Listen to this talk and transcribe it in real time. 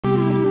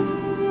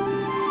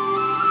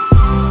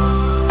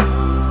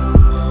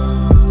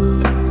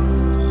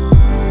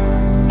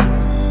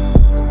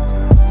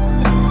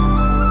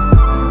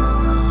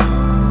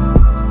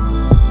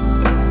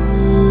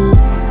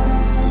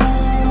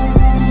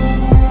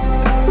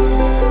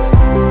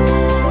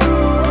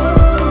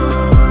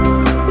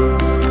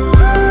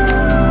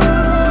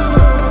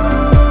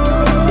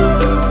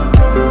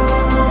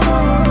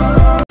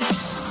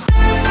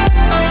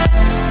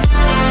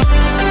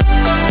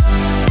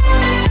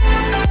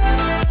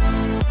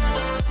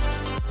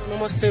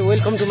नमस्ते,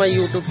 welcome to my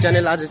YouTube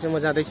channel. आज चाहिँ म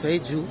जाँदैछु है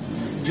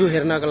जू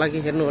हेर्नको लागि।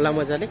 हेर्नु होला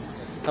मजाले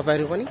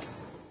तपाईहरु पनि।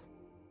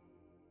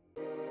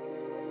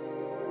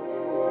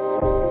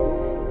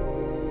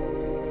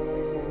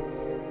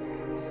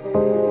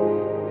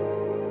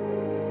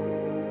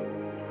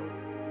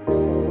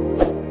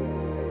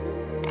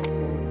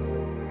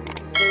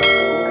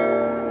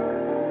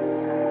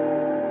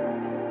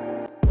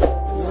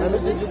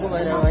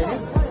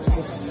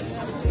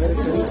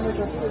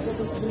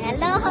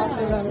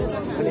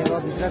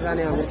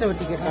 जाने हमेशा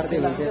टिकट काट्दै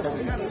हुन्छ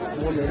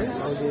मोलहरु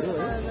भाउजूहरु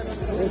है।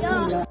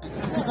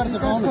 टिकट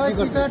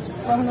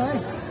पाउनु है।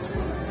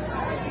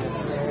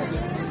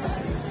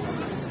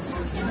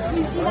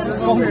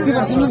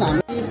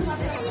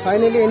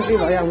 फाइनली एन्ट्री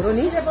भयो हाम्रो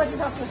नि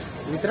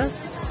भित्र।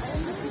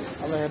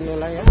 अब हेर्नु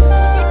होला यहाँ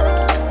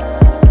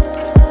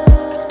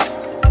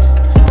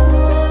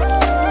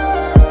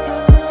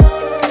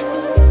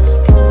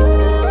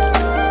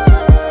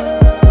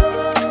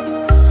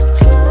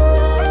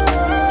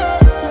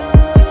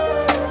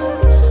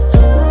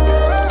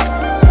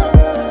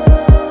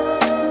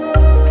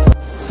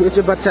यो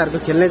चाहिँ बच्चाहरुको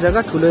खेल्ने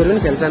जग्गा। ठुलोहरु पनि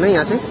खेल्छन् है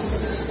यहाँ चाहिँ,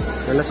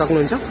 हेर्न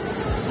सक्नुहुन्छ।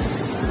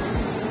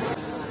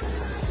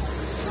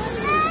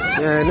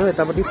 यहाँ हेर्नु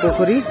यतापट्टि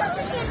पोखरी।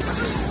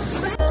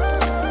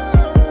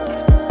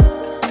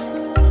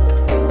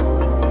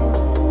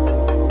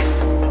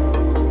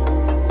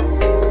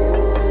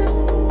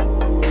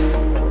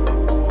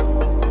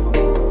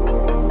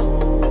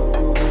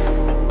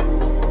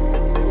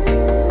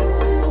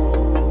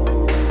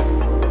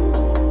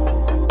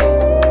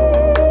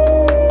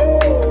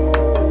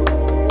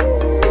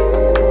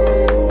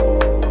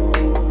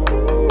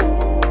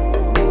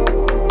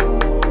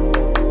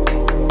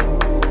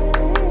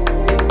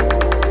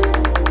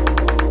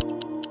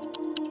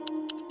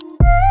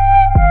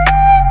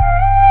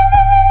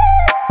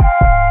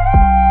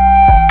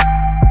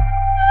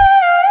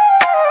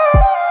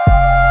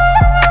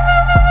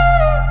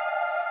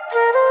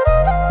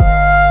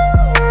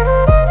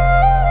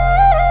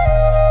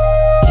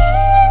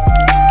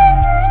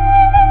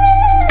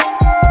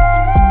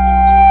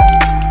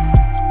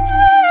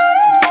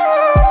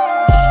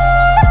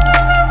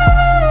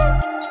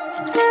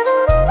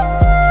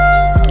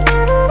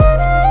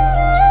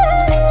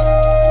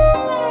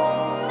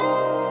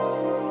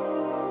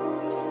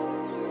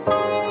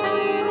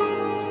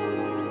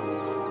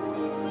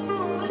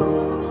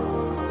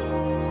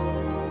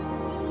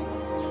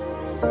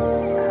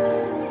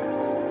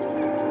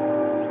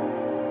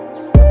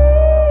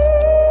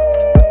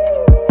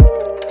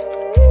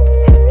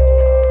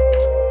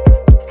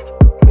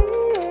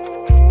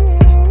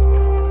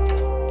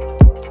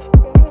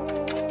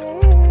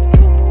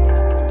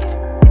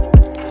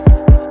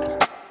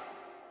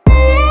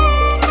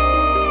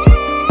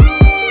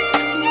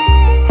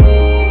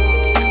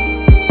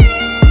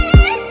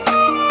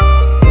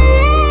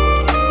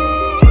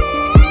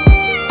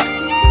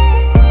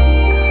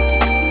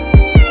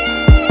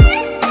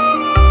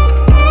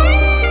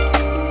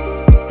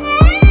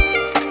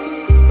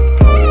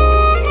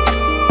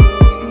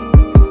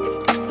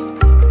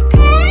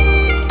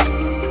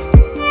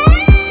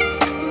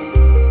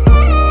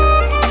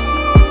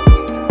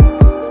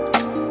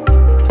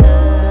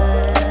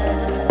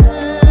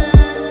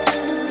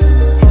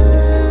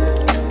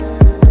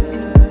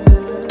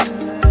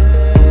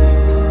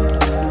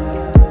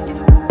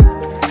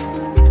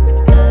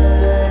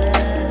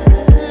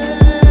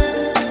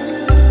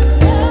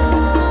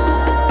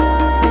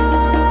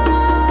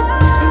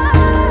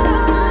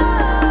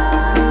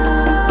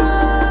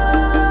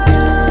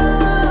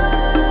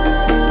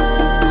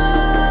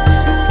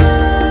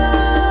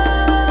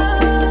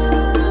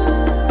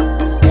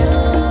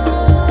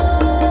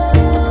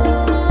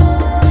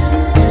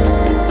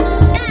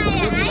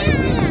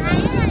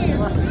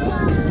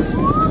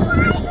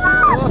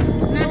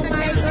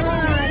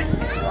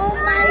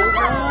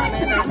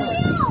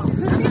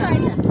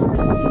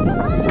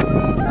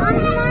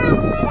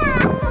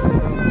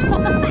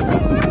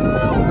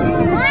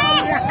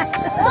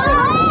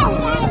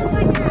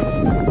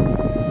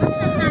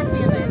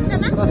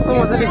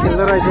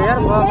 खेल्दो रहेछ यार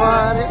बाबा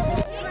रे।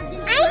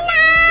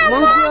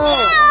 मङ्की हो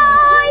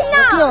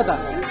के हो त?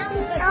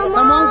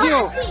 मङ्की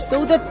हो त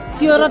उता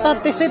त्यो र त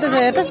त्यस्तै त छ।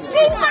 हेर त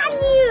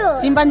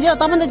चिम्पान्जी हो।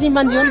 तपाईँ त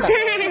चिम्पान्जी हो नि त।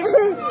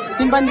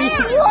 चिम्पान्जी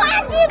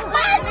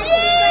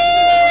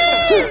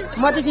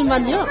म चाहिँ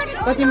चिम्पान्जी हो।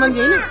 त चिम्पान्जी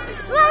होइन।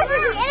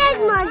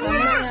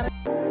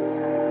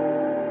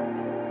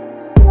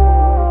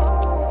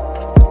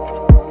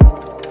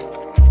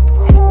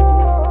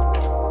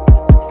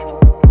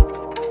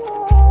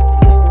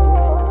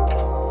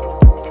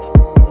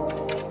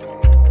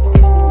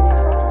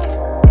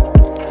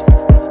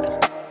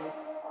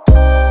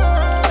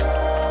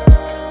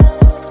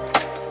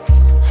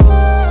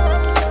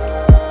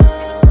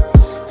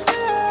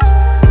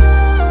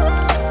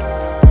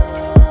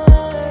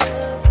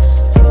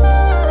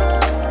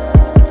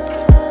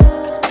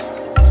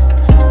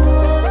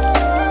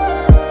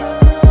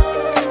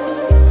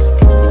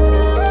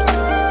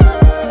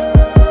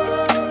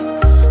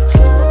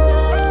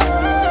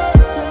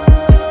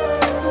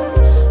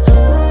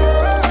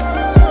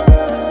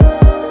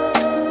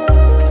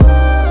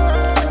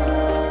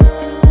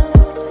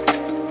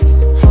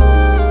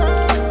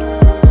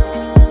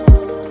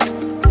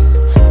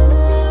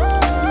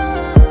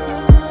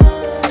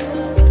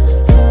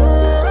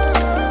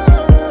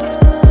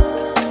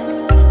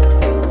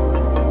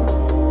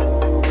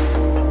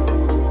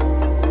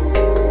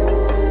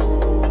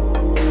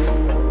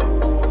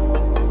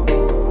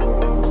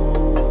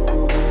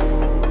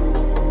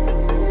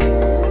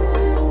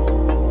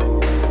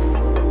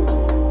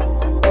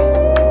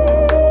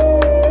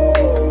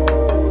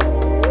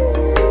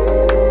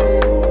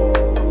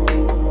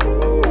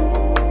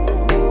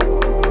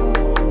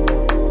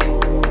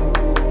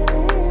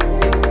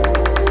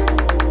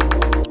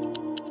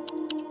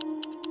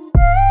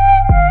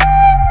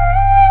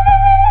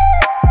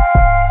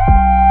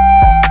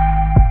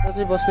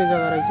 बस्ने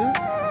जग्गा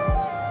रहेछ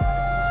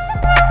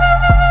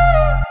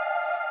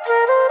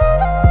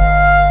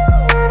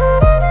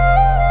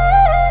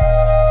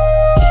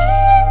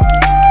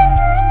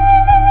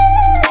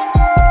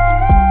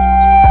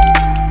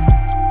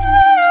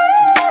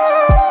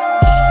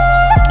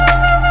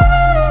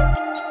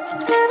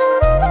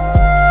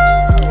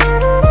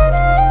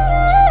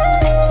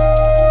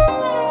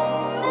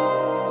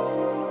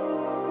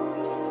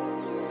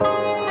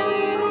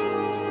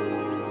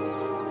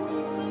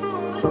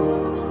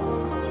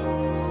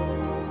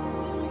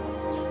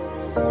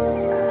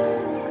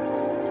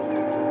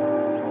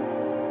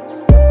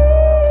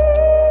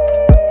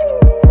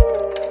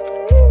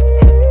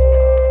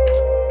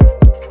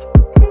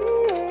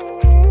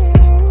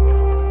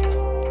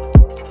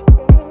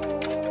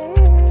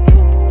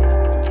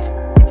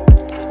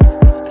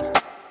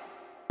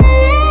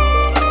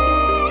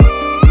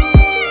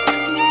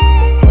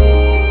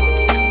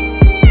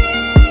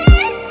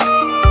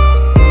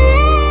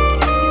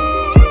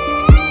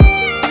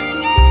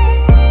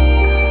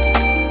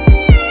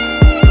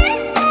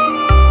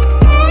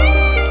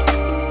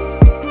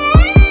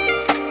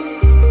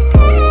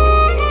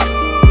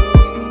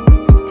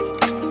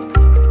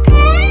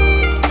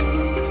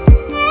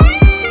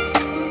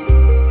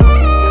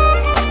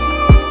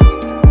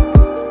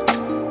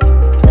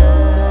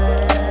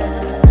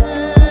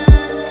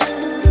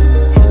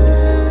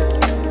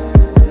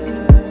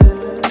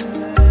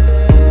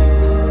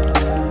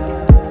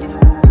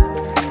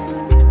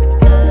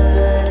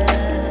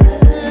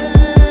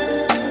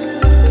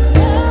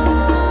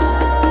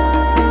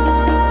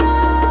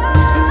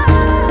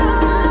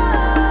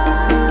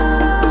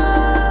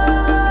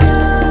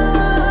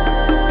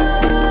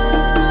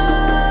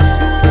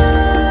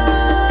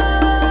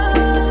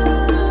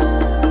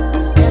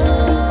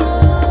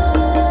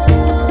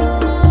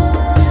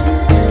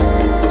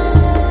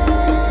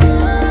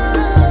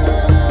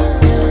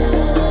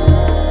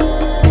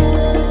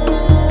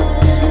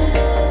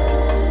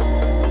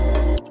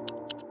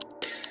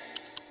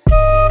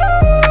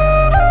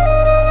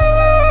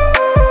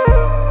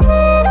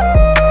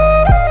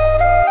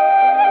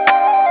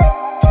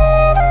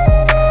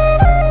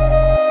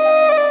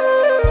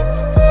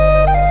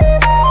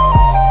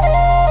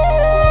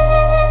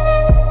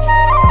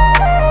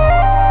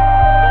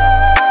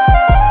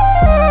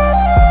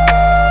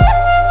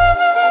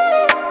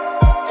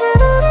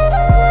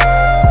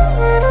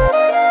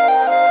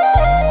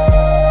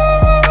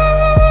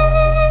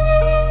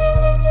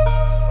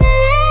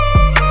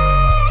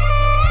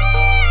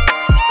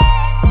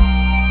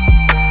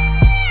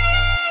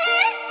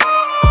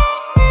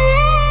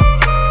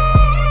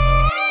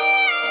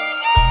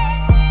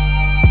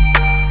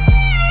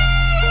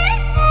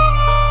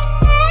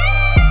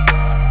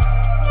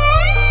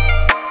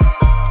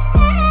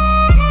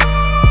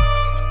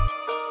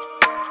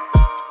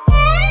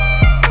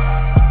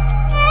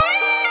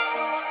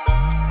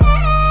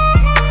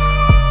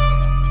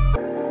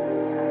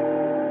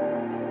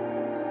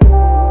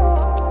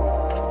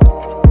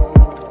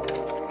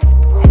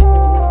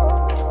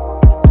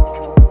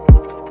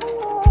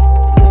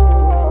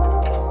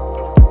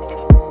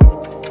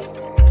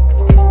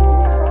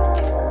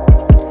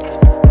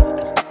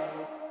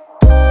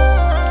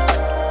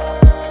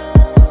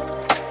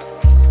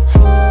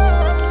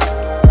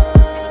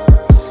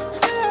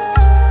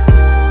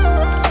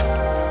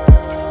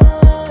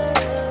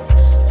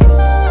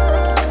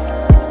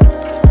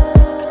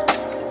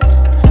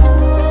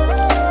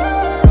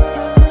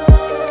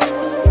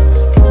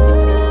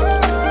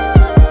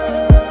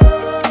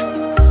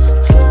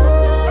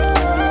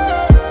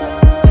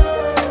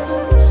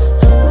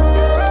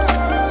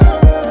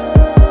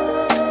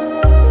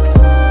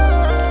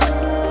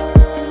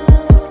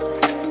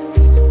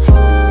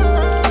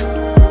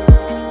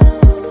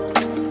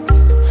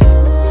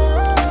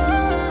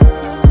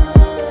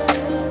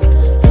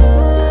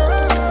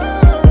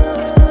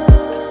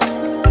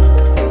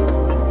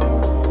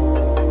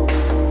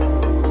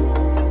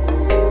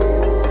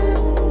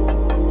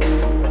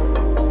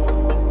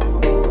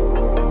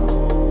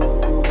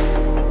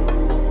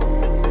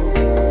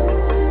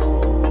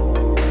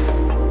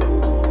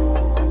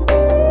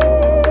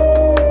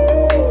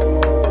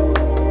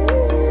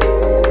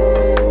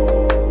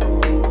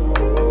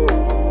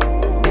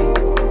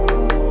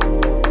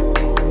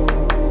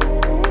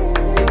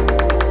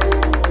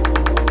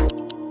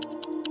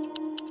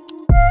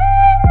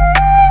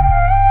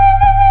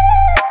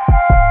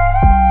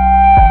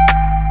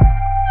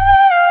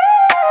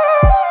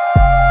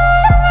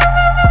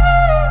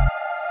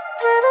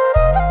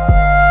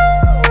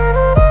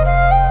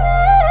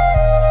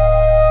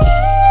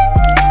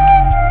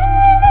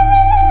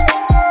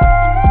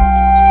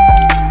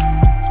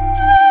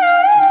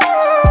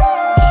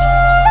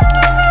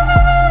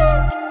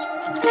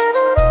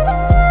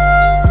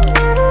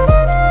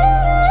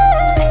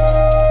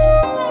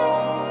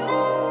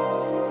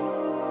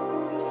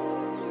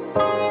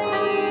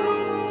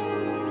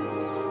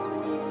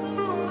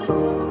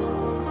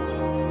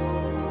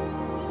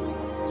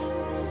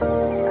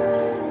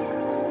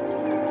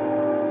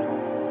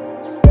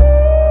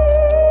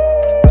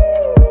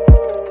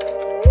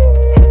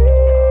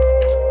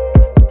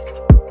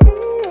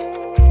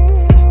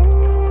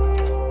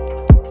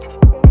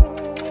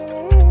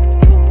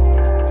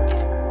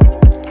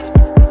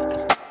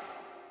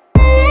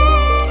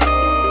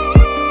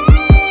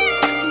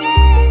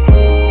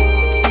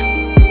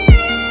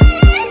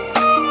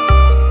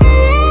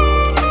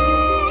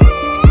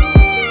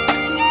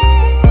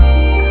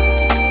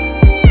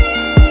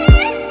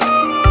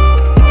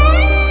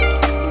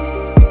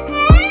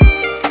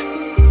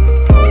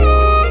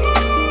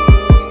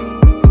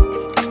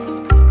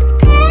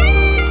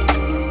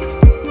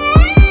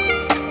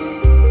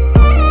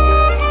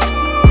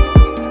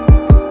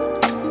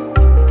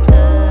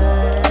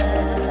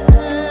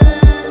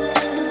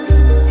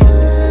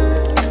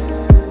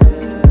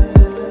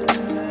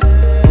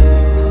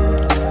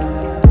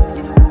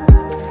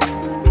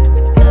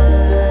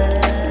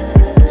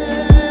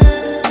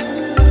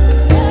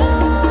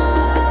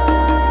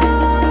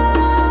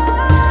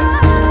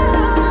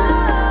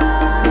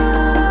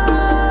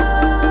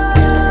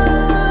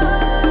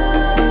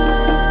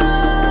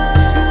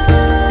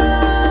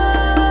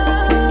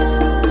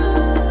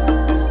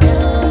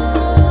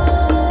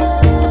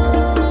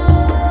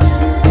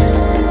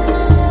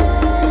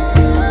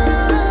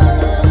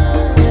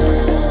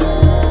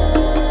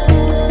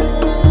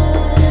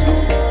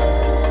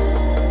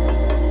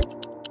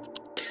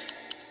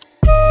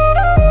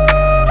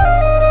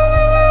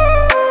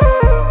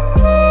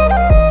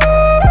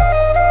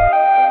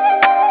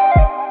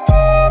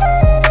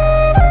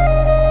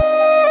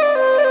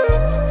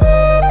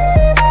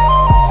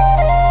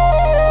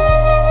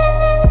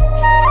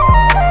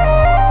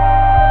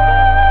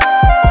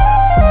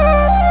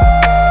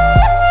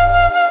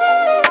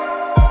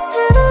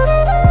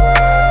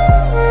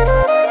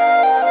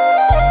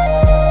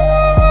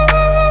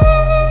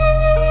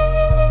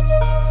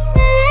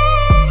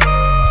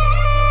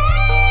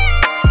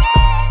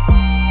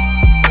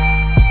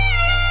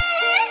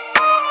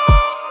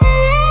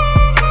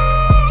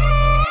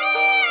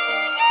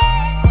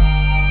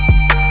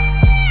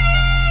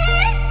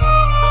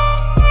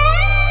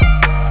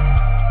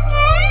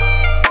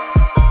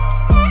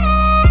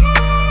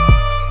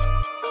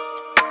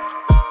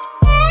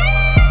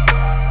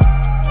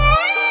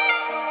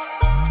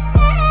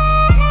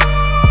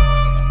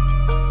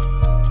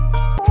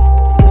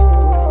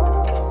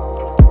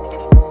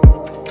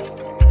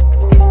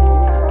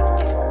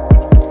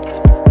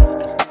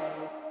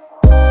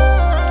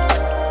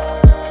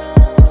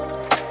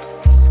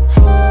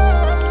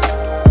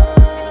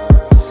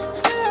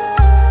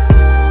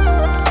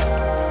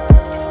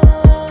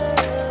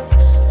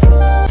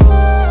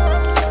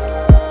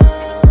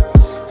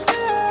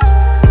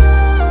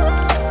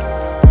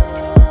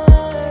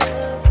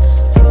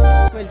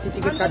चाहिँ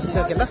टिकट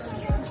काटिसके ल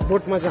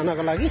बोटमा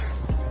जानको लागि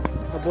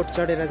बोट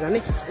चढेर जाने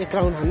एक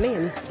राउन्ड हान्ने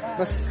अनि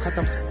बस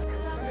खतम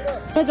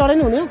चढे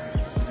नि हुने हो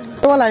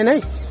त्यो वाला हैन है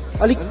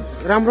अलिक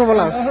राम्रो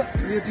वाला होस्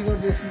यो टिकट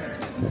बेच्नु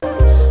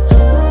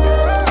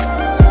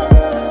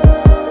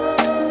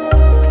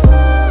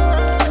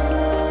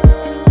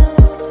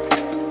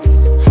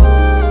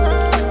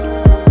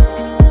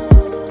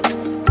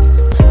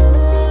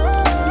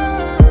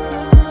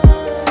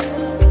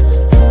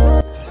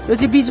यो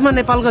चाहिँ बीचमा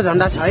नेपालको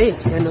झण्डा छ है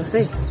हेर्नुहोस्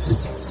है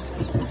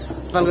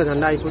नेपालको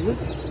झण्डा आइपुग्यो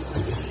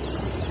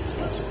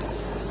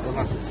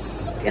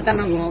यता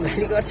नघुमाउ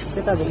गाली गर्छ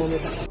यता घुमाउँ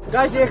यता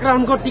गाइस एक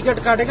राउन्डको टिकट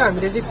काटेको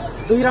हामीले चाहिँ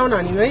 2 राउन्ड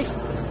हान्यौँ है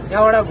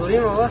यहाँबाट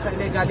घुर्यौँ अब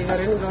अहिले गाली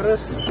गरे नि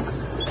गरोस्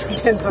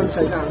टेन्सन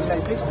छैन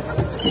हामीलाई चाहिँ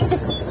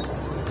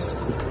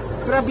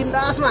पुरा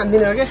बिन्दासमा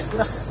हान्दिने हो क्या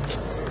पुरा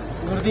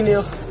घुर्दिने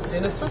हो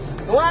हेर्नुहोस् त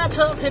वहाँ छ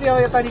फेरि अब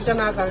यता रिटर्न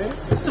आएको हामी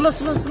स्लो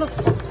स्लो स्लो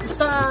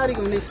बिस्तारै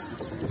घुम्ने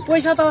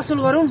पैसा त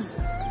असुल गरौँ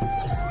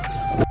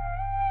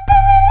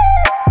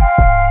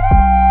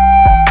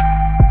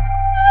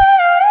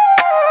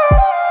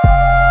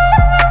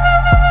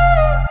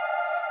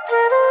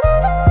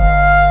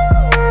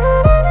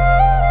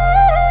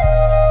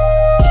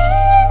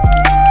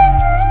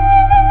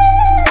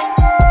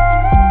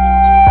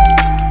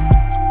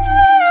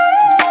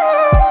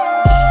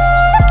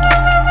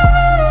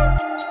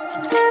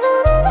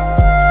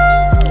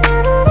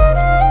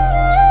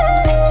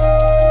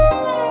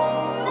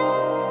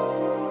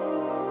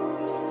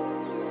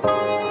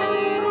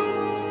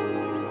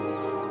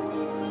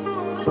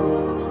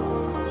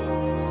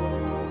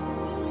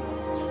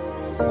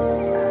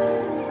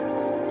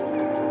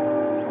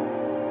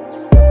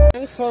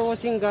Thanks for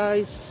watching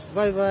guys.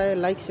 Bye bye.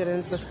 Like, share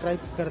and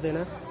subscribe कर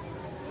देना.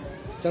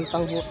 चलता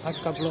हूँ आज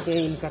का ब्लॉग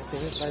यहीं करते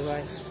हैं. Bye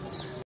bye.